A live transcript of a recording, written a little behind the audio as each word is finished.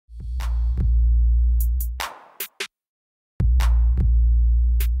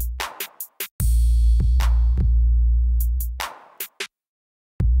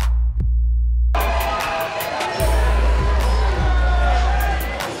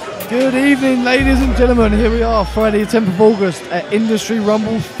Good evening, ladies and gentlemen. Here we are, Friday, 10th of August at Industry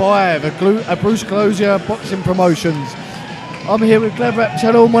Rumble 5, a Bruce Glozier-Ewing Promotions. I'm here with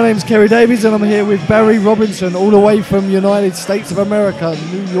GladrapChannel. My name's Kerry Davies, and I'm here with Barry Robinson, all the way from United States of America,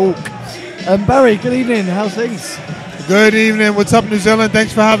 New York. Barry, good evening. How's things? Good evening. What's up, New Zealand?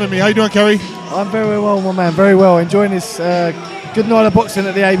 Thanks for having me. How you doing, Kerry? I'm very well, my man. Very well. Enjoying this good night of boxing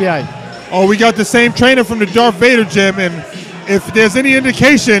at the ABA. Oh, we got the same trainer from the Darth Vader gym, and if there's any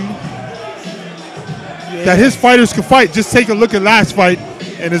indication that his fighters can fight, just take a look at last fight,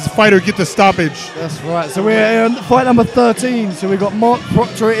 and his fighter get the stoppage. That's right. So we're on fight number 13. So we've got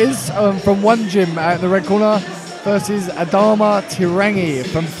Proctor, it is, from one gym out in the red corner, versus Adama Rangi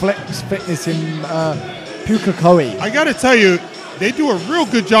from Flex Fitness in Pukekohe. I got to tell you, they do a real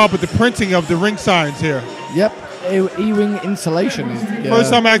good job with the printing of the ring signs here. Yep. E-wing insulation.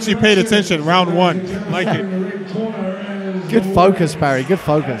 First time I actually paid attention, round one. Like it. Good focus, Barry. Good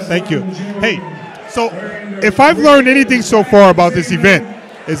focus. Thank you. Hey, so if I've learned anything so far about this event,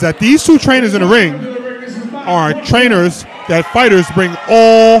 is that these two trainers in the ring are trainers that fighters bring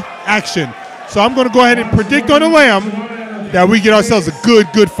all action. So I'm going to go ahead and predict on a limb that we get ourselves a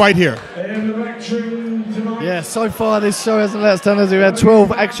good fight here. Yeah, so far this show hasn't let us down, as we've had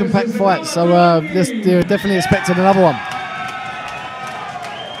 12 action-packed fights, so they're definitely expecting another one.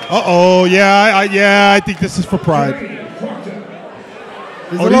 Uh-oh, yeah, I think this is for pride.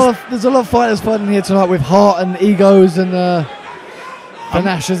 There's a lot of fighters fighting here tonight with heart and egos and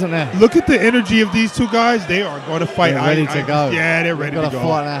panache, isn't there? Look at the energy of these two guys. They are going to fight. They're ready to go. Yeah, they're ready to go. We've got a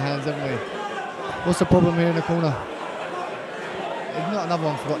fight in our hands, haven't we? What's the problem here in the corner? If not, another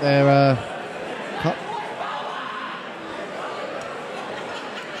one forgot their cup.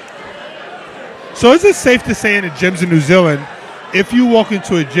 So is it safe to say in the gyms in New Zealand, if you walk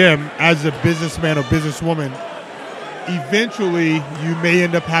into a gym as a businessman or businesswoman, eventually you may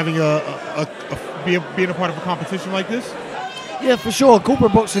end up having being a part of a competition like this? Yeah, for sure.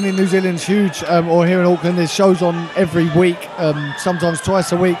 Corporate boxing in New Zealand's huge, or here in Auckland, there's shows on every week, sometimes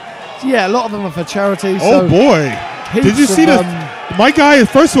twice a week. So yeah, a lot of them are for charity. Oh, boy. Did you see this? My guy is,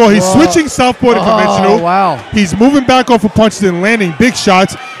 first of all, he's switching southpaw to conventional. Oh, wow. He's moving back off of punches and landing big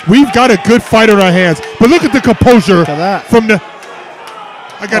shots. We've got a good fight on our hands. But look at the composure look at that. From the...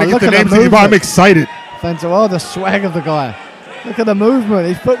 I got to get the names in your I'm excited. Oh, the swag of the guy. Look at the movement.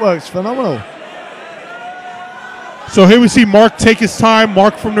 His footwork's phenomenal. So here we see Mark take his time.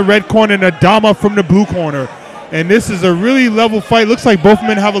 Mark from the red corner and Adama from the blue corner. And this is a really level fight. Looks like both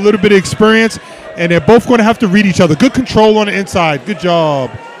men have a little bit of experience, and they're both going to have to read each other. Good control on the inside. Good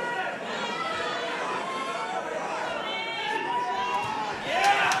job.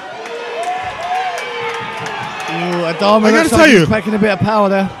 Ooh, Adama, I got to tell you, he's packing a bit of power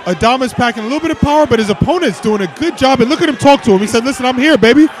there. Adama's packing a little bit of power, but his opponent's doing a good job. And look at him talk to him. He said, listen, I'm here,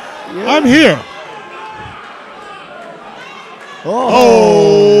 baby. Yeah. I'm here.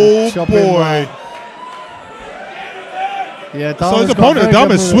 Oh boy. Yeah, so his opponent,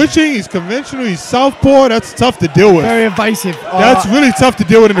 Adama's switching. He's conventional. He's southpaw. That's tough to deal with. Very evasive. That's really tough to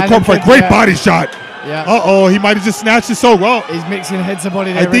deal with in the corner fight. Great body shot. Yeah. Uh-oh, he might have just snatched his soul. Well, he's mixing heads and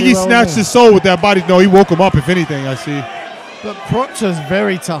body there. I think he snatched his soul with that body. No, he woke him up, if anything, I see. But Proctor's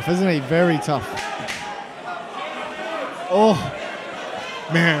very tough, isn't he? Very tough. Oh.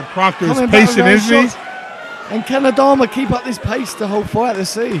 Man, Proctor is patient, isn't he? And can Adama keep up this pace the whole fight? Let's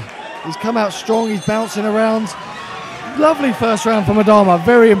see. He's come out strong. He's bouncing around. Lovely first round from Adama.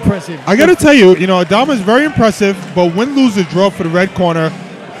 Very impressive. I got to tell you, Adama is very impressive, but win, lose, or draw for the red corner.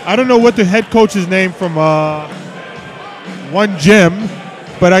 I don't know what the head coach's name from one gym,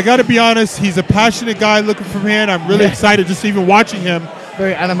 but I got to be honest, he's a passionate guy looking from here, and I'm really excited just even watching him.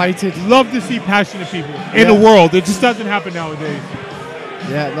 Very animated. Love to see passionate people in the world. It just doesn't happen nowadays.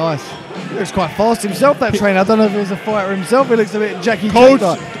 Yeah, nice. He looks quite fast himself, that trainer. I don't know if he's a fighter himself. He looks a bit Jackie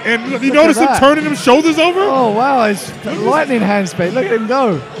Chan. And you notice him turning his shoulders over? Oh, wow. It's lightning hand speed. Look at him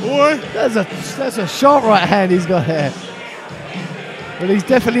go. Boy. That's a sharp right hand he's got there. But he's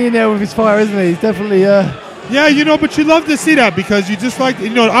definitely in there with his fire, isn't he? He's definitely... Yeah, but you love to see that because you just like,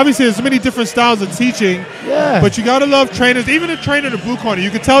 obviously there's many different styles of teaching. Yeah. But you got to love trainers. Even a trainer in the blue corner,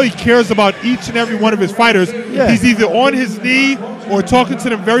 you can tell he cares about each and every one of his fighters. Yeah. He's either on his knee or talking to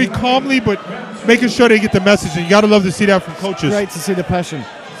them very calmly, but making sure they get the message. And you got to love to see that from coaches. Great to see the passion.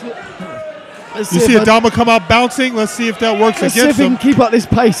 You see Adama come out bouncing. Let's see if that works against him. Let's see if he can keep up this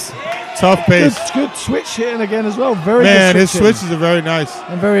pace. Tough pace. Good switch hitting again as well. Very Man, good his switches are very nice.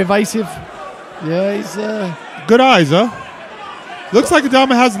 And very evasive. Yeah, he's... Good eyes, huh? Looks like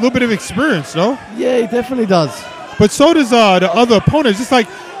Adama has a little bit of experience, no? Yeah, he definitely does. But so does the other opponents. Just like,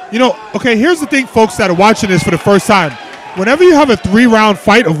 okay, here's the thing, folks that are watching this for the first time. whenever you have a 3-round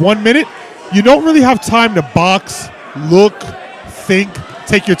fight of 1 minute, you don't really have time to box, look, think,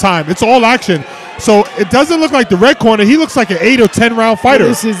 take your time. It's all action. So it doesn't look like the red corner. He looks like an 8 or 10 round fighter.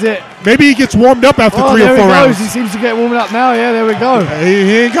 Well, this is it. Maybe he gets warmed up after 3 or 4 rounds. He seems to get warmed up now. Yeah, there we go.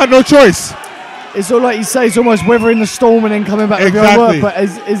 He ain't got no choice. It's all like you say. It's almost weathering the storm and then coming back with your work. But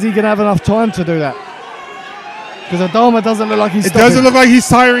is he going to have enough time to do that? Because Adama doesn't look like he's stopping. It doesn't look like he's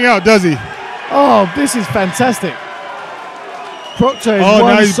tiring out, does he? Oh, this is fantastic. Proctor is now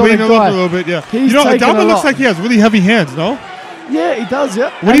one he's solid bleeding guy. up a little bit, yeah. He's Adama looks like he has really heavy hands, no? Yeah, he does,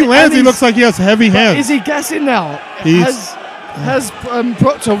 yeah. When he lands, he looks like he has heavy hands. Is he gassing now? Has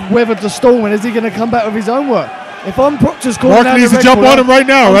Proctor weathered the storm, and is he going to come back with his own work? If I'm Proctor's calling Mark needs to jump on him right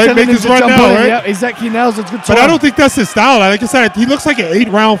now, right? Make his run now, right? Yeah, exactly. Now's a good time. But I don't think that's his style. Like I said, he looks like an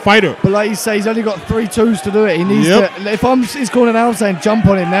 8-round fighter. But like you say, he's only got 3 twos to do it. He needs to. If I'm his corner now, I'm saying jump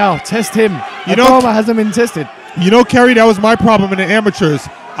on him now. Test him. Adama hasn't been tested. You know, Kerry, that was my problem in the amateurs.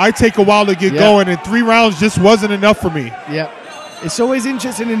 I take a while to get going, and 3 rounds just wasn't enough for me. Yeah. It's always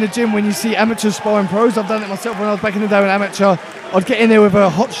interesting in the gym when you see amateurs sparring pros. I've done it myself when I was back in the day with an amateur. I'd get in there with a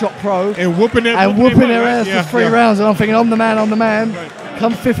hot shot pro and whooping their ass for 3 rounds, and I'm thinking, I'm the man. Right.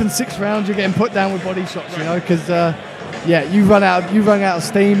 Come 5th and 6th round, you're getting put down with body shots, you know, because you run out of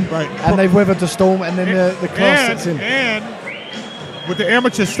steam, and they've weathered the storm, and then the class sets in. And with the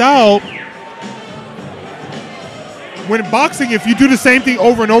amateur style, when boxing, if you do the same thing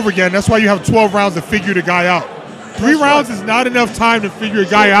over and over again, that's why you have 12 rounds to figure the guy out. 3 rounds is not enough time to figure a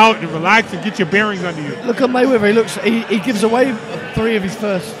guy out and relax and get your bearings under you. Look at Mayweather. He gives away 3 of his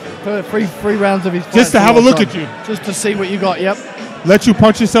first 3 rounds of his fight. Just to have a look at you. Just to see what you got. Yep. Let you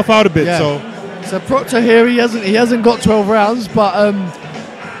punch yourself out a bit. Yeah. So Proctor here, he hasn't got 12 rounds, but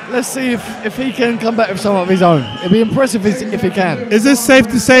let's see if he can come back with some of his own. It'd be impressive if he can. Is it safe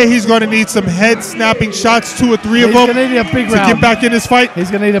to say he's going to need some head snapping shots, 2 or 3 of them, he's going to need a big round to get back in this fight? He's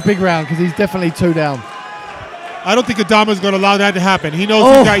going to need a big round because he's definitely 2 down. I don't think Adama's going to allow that to happen. He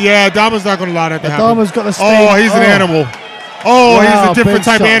knows Adama's not going to allow that to happen. Adama's got a steam. Oh, he's an animal. Oh, wow, he's a different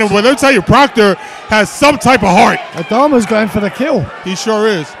type of animal. Let me tell you, Proctor has some type of heart. Adama's going for the kill. He sure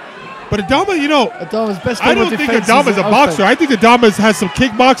is. But Adama, Adama's best I don't think Adama's a boxer. I think Adama has some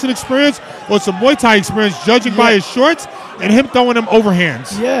kickboxing experience or some Muay Thai experience, judging by his shorts and him throwing them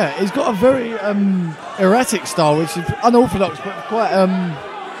overhands. Yeah, he's got a very erratic style, which is unorthodox, but quite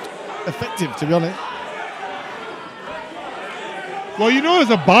effective, to be honest. Well, as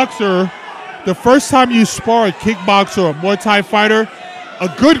a boxer, the first time you spar a kickboxer or a Muay Thai fighter,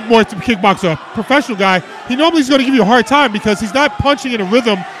 a good Muay Thai kickboxer, a professional guy, he normally is going to give you a hard time because he's not punching in a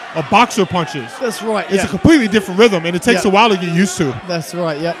rhythm a boxer punches. That's right. It's a completely different rhythm, and it takes a while to get used to. That's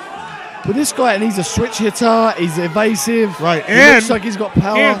right. Yeah. But this guy, and he's a switch hitter. He's evasive. Right. He looks like he's got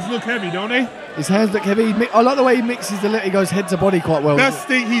power. Hands look heavy, don't they? His hands look heavy. I like the way he mixes the lip. He goes head to body quite well. Best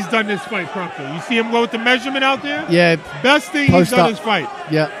thing he's done this fight, Proctor. You see him go with the measurement out there? Yeah. Best thing he's done this fight.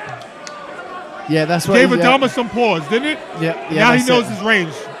 Yeah. Yeah, that's what gave Adama some pause, didn't it? Yeah. Now he knows his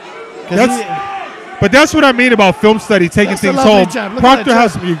range. But that's what I mean about film study, taking things home. Proctor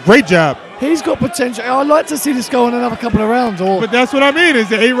has a great jab. He's got potential. I'd like to see this go on another couple of rounds. But that's what I mean.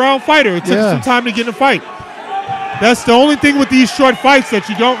 Is an 8-round fighter. It took some time to get in a fight. That's the only thing with these short fights that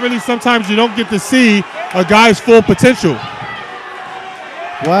sometimes you don't get to see a guy's full potential.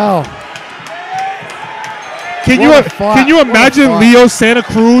 Wow. Can you imagine Leo Santa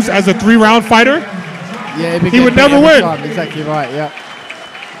Cruz as a 3-round fighter? Yeah, he would never win. Exactly right. Yeah.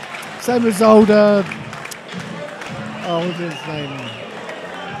 Same as old. What's his name?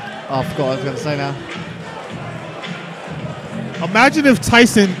 Oh, I forgot what I was going to say now. Imagine if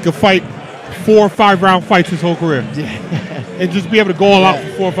Tyson could fight 4 or 5 round fights his whole career. Yeah. And just be able to go all out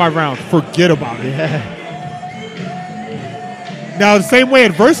for 4 or 5 rounds. Forget about it. Yeah. Now, the same way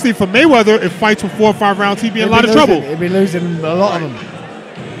adversity for Mayweather, if fights for 4 or 5 rounds, he'd be in a lot of trouble. He'd be losing a lot of them.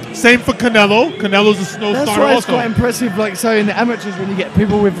 Same for Canelo. Canelo's a snow That's starter why it's also. quite impressive, like, so in the amateurs, when you get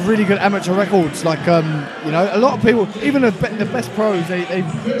people with really good amateur records, like, a lot of people, even the best pros, they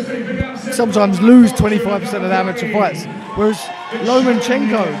sometimes lose 25% of the amateur fights. Whereas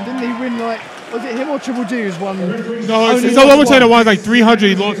Lomachenko, didn't he win, was it him or Triple G who's won? No, it's Lomachenko won like 300,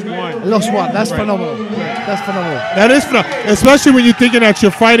 he lost 1. Lost 1, that's phenomenal. That's phenomenal. That is phenomenal, especially when you're thinking that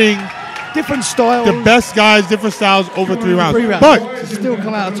you're fighting different styles, the best guys, different styles over 3 rounds. But still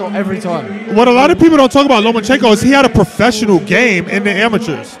come out on top every time. What a lot of people don't talk about Lomachenko is he had a professional game in the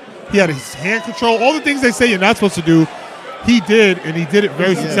amateurs. He had his hand control, all the things they say you're not supposed to do. He did, and he did it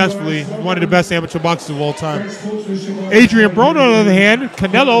very successfully. One of the best amateur boxers of all time. Adrian Broner, on the other hand,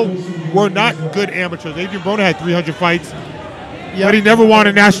 Canelo were not good amateurs. Adrian Broner had 300 fights. but he never won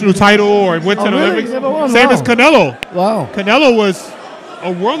a national title or went to the Olympics. Never won? Same Wow. as Canelo. Wow. Canelo was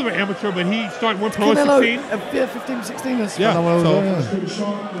a world of an amateur, but he went pro at 16. Yeah, 15, 16. That's Yeah, yeah.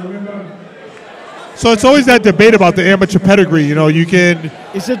 So it's always that debate about the amateur pedigree. You know, you can.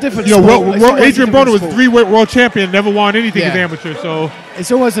 It's a different You know, sport. Adrian Broner was 3-weight world champion, never won anything as amateur. So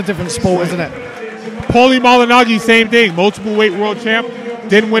it's almost a different sport, isn't it? Paulie Malignaggi, same thing, multiple weight world champ,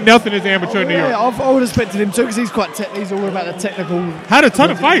 didn't win nothing as amateur in New York. Yeah, I would have expected him to because he's quite. He's all about the technical. Had a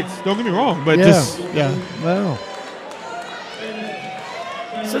ton of fights. Don't get me wrong, but Wow.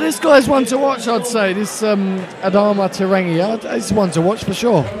 So this guy's one to watch, I'd say. This Adama Rangi, he's one to watch for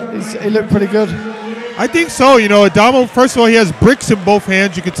sure. He looked pretty good. I think so. You know, Adama, first of all, he has bricks in both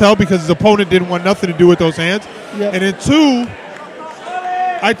hands. You can tell because his opponent didn't want nothing to do with those hands. Yep. And then two,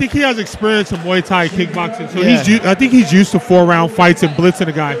 I think he has experience in Muay Thai kickboxing. So I think he's used to 4-round fights and blitzing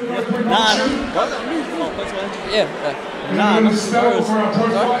a guy.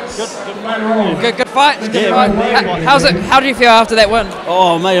 Good fight. How do you feel after that win?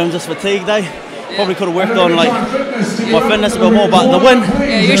 Oh mate, I'm just fatigued, Probably could have worked on like my fitness a bit more, but the win.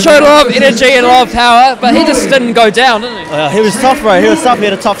 Yeah, you showed a lot of energy and a lot of power, but he just didn't go down, didn't he? He was tough, bro. He was tough. He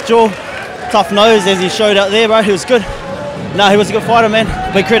had a tough jaw, tough nose, as he showed out there, bro. He was good. No, he was a good fighter, man.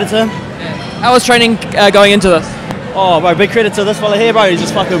 Big credit to him. How was training going into this? Oh, bro, big credit to this fella here, bro. He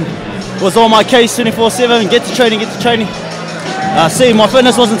just fucking was on my case 24/7. Get to training. See, my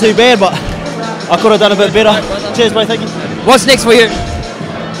fitness wasn't too bad, but I could have done a bit better. Cheers, bro. Thank you. What's next for you?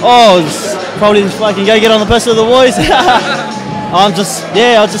 Oh, probably just fucking go get on the piss with the boys. I'll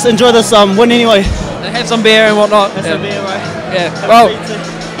just enjoy this win anyway. Have some beer and whatnot. Have some beer, bro. Yeah. Well,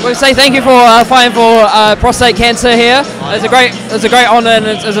 we say thank you for fighting for prostate cancer here. It's a great honour and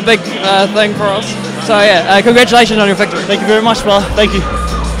it's a big thing for us. So yeah, congratulations on your victory. Thank you very much, brother. Thank you.